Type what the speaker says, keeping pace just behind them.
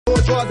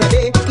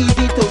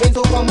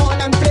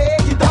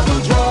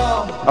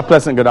A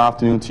pleasant good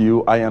afternoon to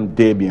you. I am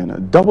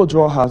Dabian. Double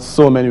Draw has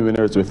so many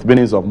winners with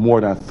winnings of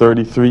more than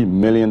 $33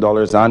 million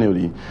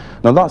annually.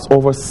 Now that's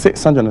over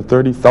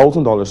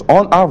 $630,000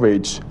 on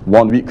average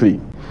one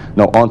weekly.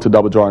 Now on to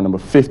double draw number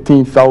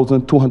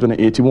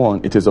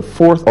 15,281. It is the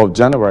 4th of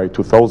January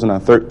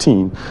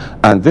 2013,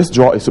 and this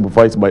draw is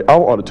supervised by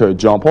our auditor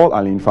John Paul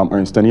Allen from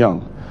Ernst &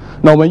 Young.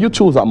 Now when you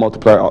choose that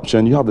multiplier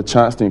option, you have the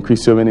chance to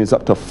increase your winnings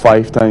up to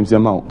 5 times the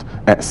amount,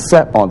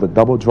 except on the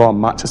double draw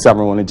match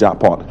 7 rolling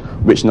jackpot,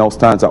 which now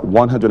stands at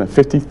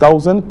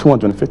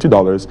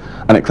 $150,250,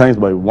 and it climbs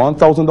by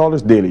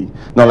 $1,000 daily.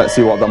 Now let's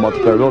see what the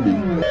multiplier will be.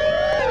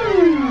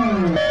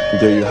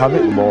 There you have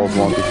it. Balls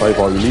 1 to 5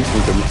 are released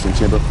into the mixing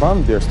chamber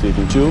from their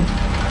staging tube,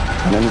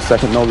 and in a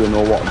second now we'll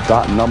know what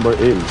that number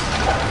is.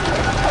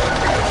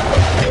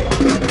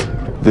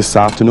 This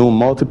afternoon,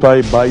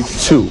 multiply by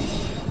 2.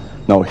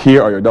 Now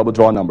here are your double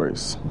draw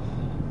numbers.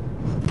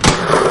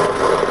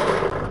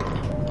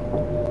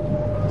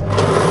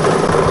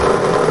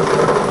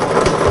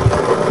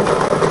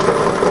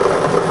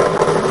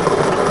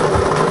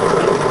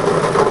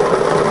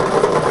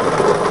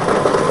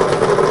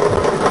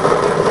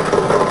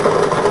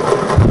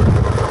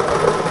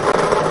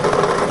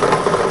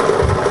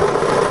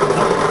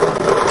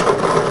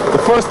 The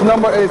first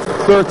number is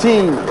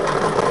 13.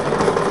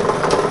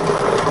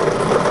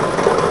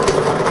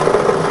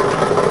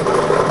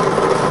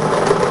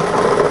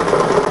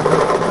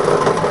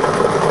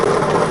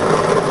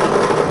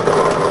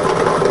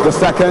 The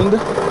second,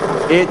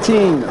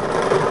 18.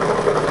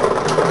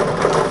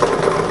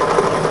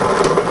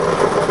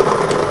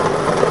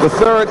 The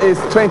third is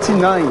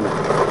 29.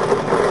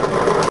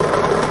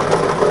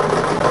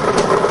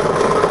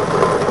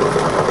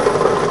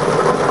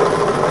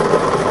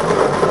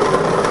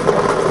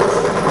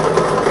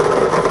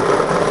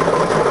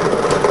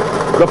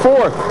 The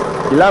fourth,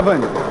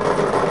 11.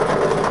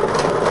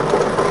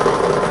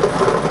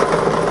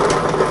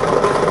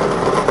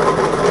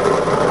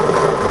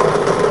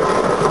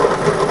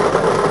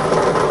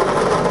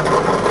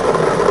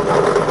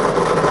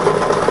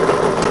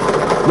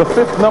 The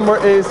fifth number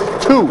is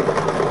 2.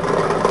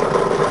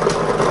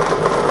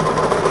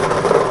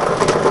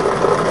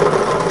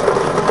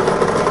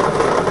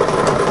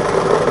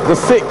 The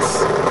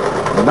sixth,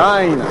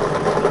 9.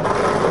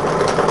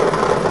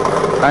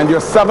 And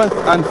your seventh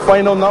and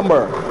final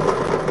number,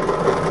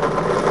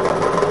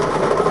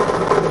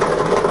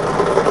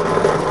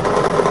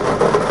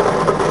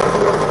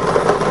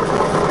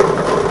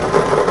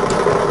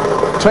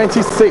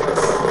 26.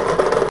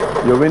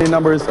 Your winning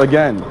numbers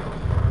again: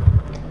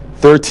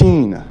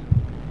 13,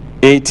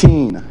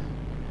 18,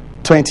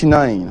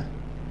 29,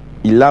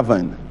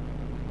 11,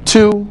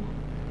 2,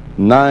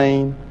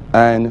 9,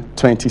 and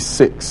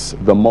 26.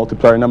 The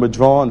multiplier number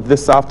drawn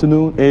this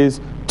afternoon is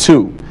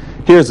 2.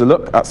 Here's a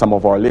look at some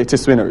of our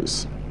latest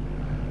winners.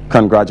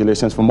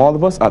 Congratulations from all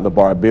of us at the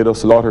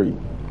Barbados Lottery.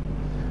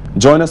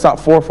 Join us at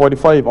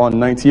 4:45 on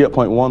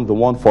 98.1 The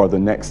One for the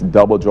next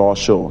double draw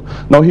show.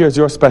 Now here's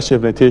your special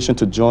invitation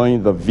to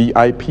join the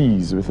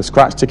VIPs with the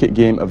scratch ticket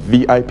game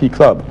VIP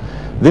Club.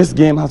 This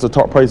game has a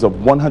top prize of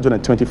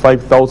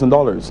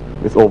 $125,000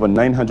 with over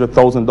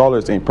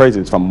 $900,000 in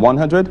prizes from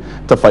 $100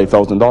 to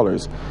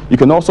 $5,000. You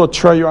can also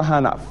try your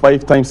hand at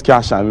 5 times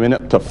cash and win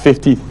up to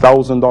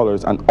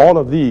 $50,000, and all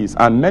of these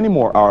and many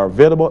more are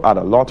available at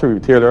a lottery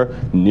retailer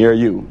near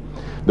you.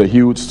 The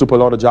huge Super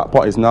Lotto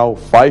jackpot is now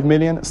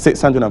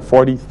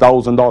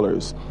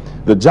 $5,640,000.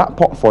 The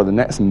jackpot for the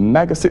next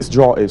Mega 6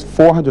 draw is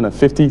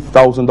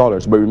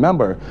 $450,000. But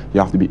remember, you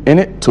have to be in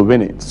it to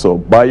win it. So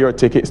buy your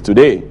tickets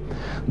today.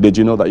 Did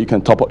you know that you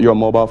can top up your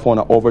mobile phone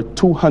at over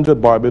 200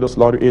 Barbados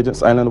lottery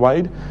agents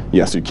island-wide?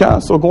 Yes, you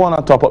can. So go on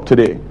and top up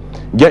today.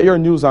 Get your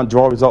news and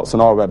draw results on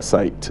our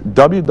website,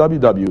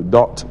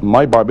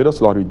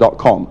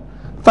 www.mybarbadoslottery.com.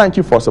 Thank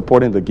you for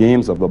supporting the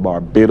games of the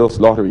Barbados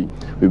Lottery.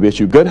 We wish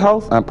you good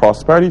health and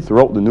prosperity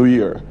throughout the new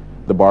year.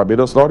 The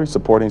Barbados Lottery,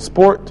 supporting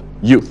sport,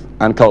 youth,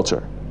 and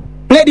culture.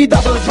 Play the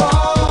double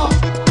draw.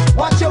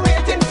 What you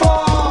waiting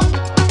for?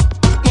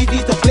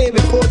 Easy to play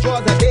with 4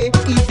 draws a day.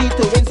 Easy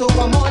to win, so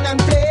come on and